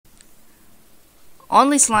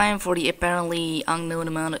only slime for the apparently unknown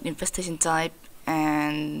amount of infestation type,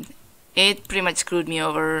 and it pretty much screwed me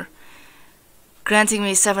over, granting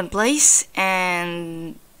me 7th place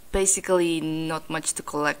and basically not much to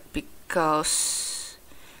collect because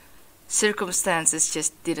circumstances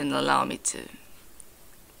just didn't allow me to.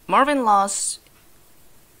 Marvin lost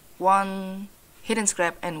 1 hidden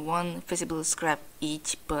scrap and 1 visible scrap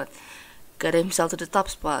each, but got himself to the top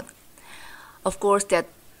spot. Of course, that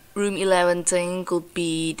room 11 thing could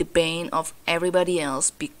be the bane of everybody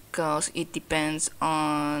else because it depends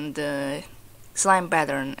on the slime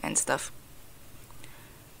pattern and stuff.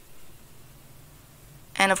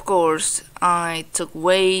 And of course, I took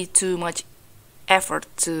way too much effort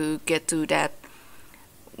to get to that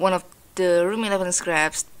one of the room 11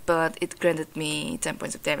 scraps, but it granted me 10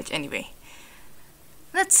 points of damage anyway.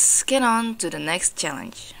 Let's get on to the next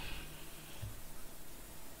challenge.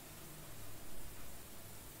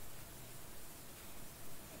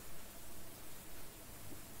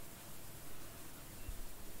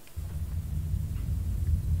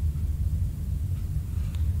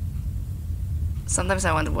 Sometimes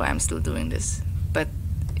I wonder why I'm still doing this, but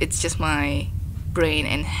it's just my brain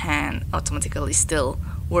and hand automatically still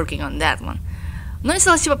working on that one.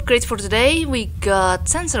 Non-essential upgrades for today. We got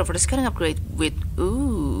sensor for the scanning upgrade with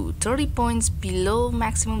 30 points below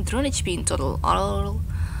maximum drone HP in total.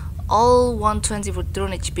 All 120 for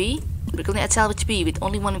drone HP. We're going to add salvage HP with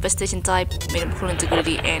only 1 infestation type, medium full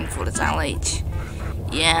integrity and volatile age.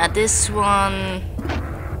 Yeah, this one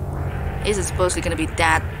isn't supposedly gonna be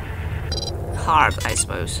that hard, I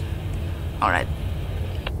suppose. Alright.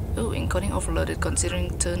 Oh, encoding overloaded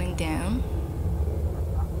considering turning down.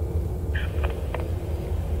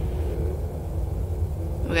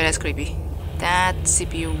 Okay, that's creepy. That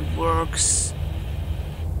CPU works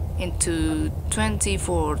into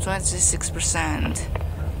 26%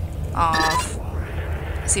 of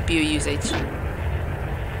CPU usage.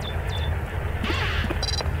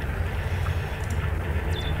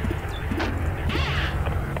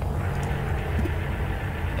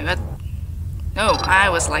 No, I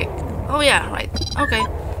was like, oh yeah, right, okay.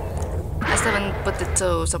 I still haven't put the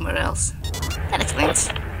toe somewhere else. That explains.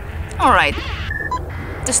 Alright,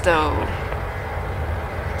 the stove.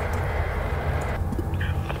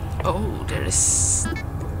 Oh, there is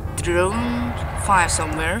drone 5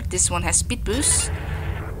 somewhere. This one has speed boost.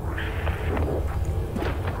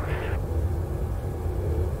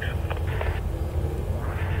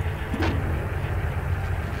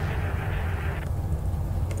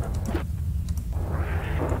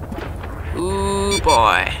 Ooh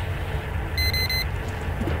boy.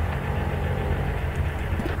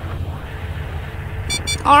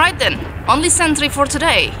 Alright then, only sentry for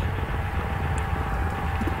today.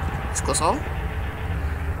 Let's close all.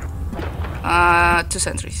 2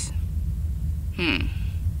 sentries. Alright,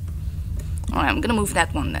 I'm gonna move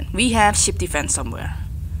that one then. We have ship defense somewhere.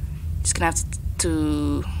 Just gonna have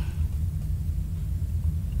to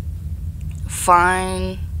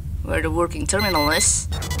find where the working terminal is.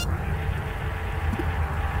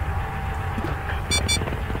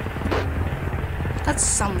 That's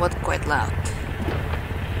somewhat quite loud.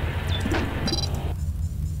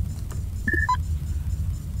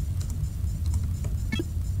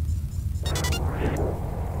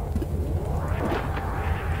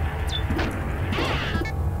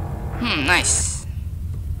 Nice.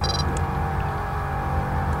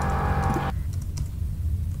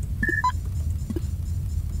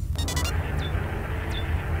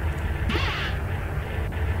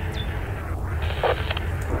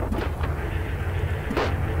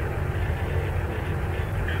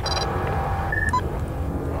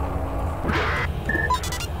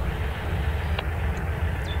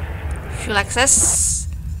 Fuel access.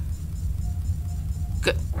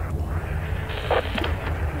 Good.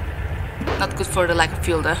 Not good for the lack of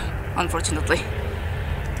fuel though, unfortunately.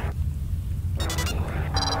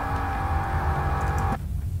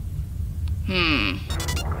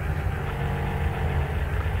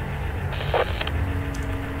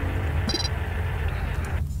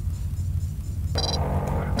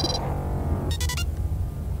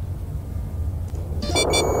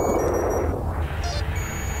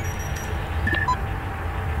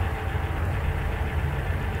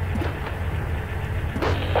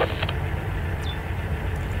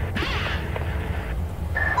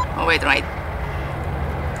 Oh wait, right.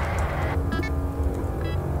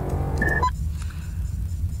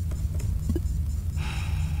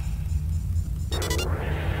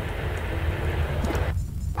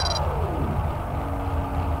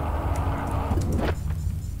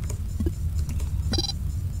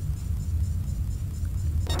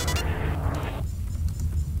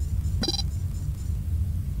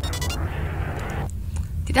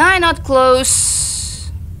 Did I not close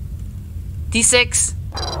D6?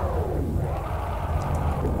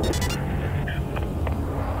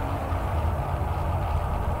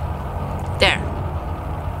 There.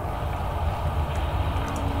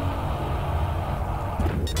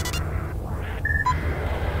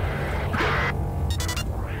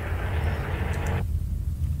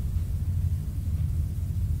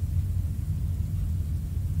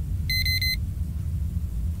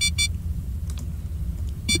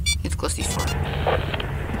 Need to close D4.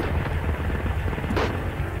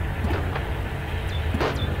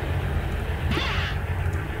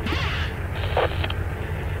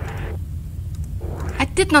 I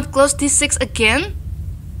did not close D6 again?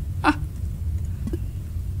 Huh.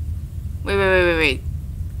 Wait.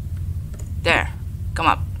 There. Come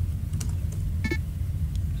up.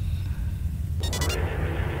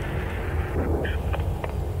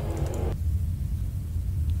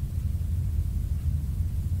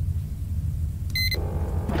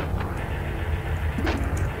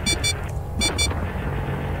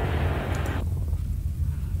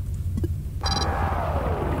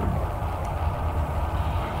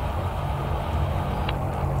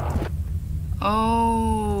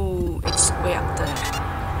 Oh, it's way up there.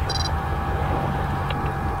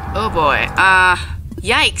 Oh boy.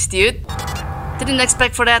 Yikes, dude. Didn't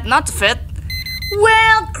expect for that not to fit.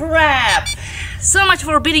 Well, crap. So much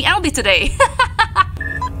for beating Albie today.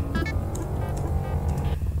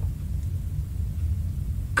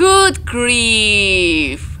 Good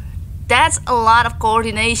grief. That's a lot of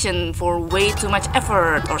coordination for way too much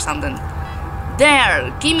effort or something.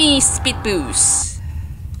 There, give me speed boost.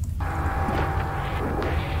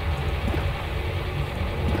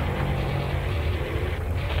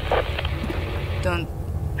 Don't.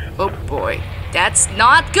 Oh boy, that's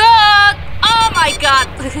not good! Oh my god!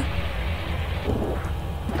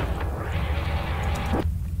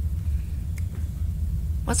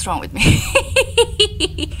 What's wrong with me?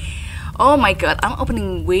 Oh my god, I'm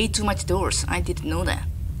opening way too much doors. I didn't know that.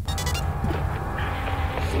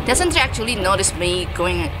 Doesn't actually notice me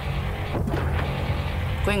going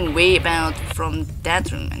way about from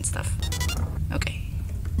that room and stuff. Okay.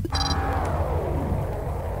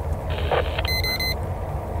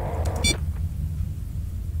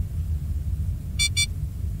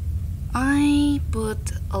 I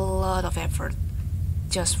put a lot of effort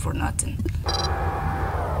just for nothing.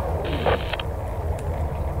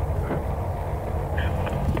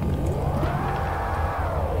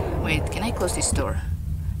 Wait, can I close this door?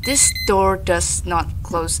 This door does not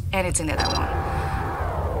close anything that I want.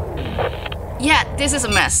 Yeah, this is a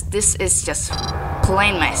mess. This is just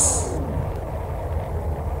plain mess.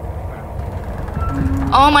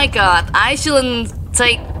 Oh my god, I shouldn't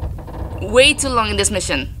take way too long in this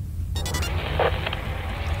mission.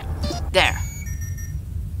 There.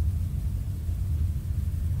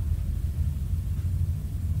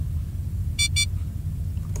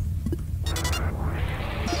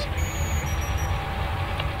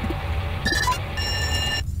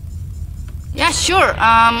 Yeah, sure.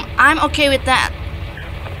 I'm okay with that.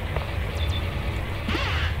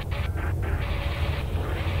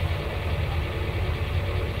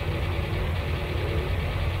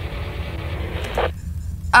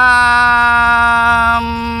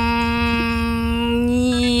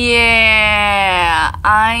 Yeah,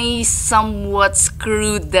 I somewhat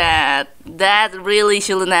screwed that. That really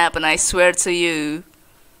shouldn't happen, I swear to you.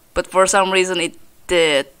 But for some reason it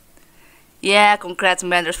did. Yeah, congrats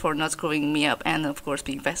Manders for not screwing me up, and of course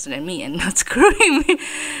being faster than me and not screwing me.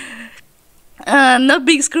 Not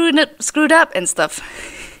being screwed up and stuff.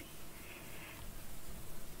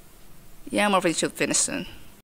 Yeah, I'm afraid it should finish soon.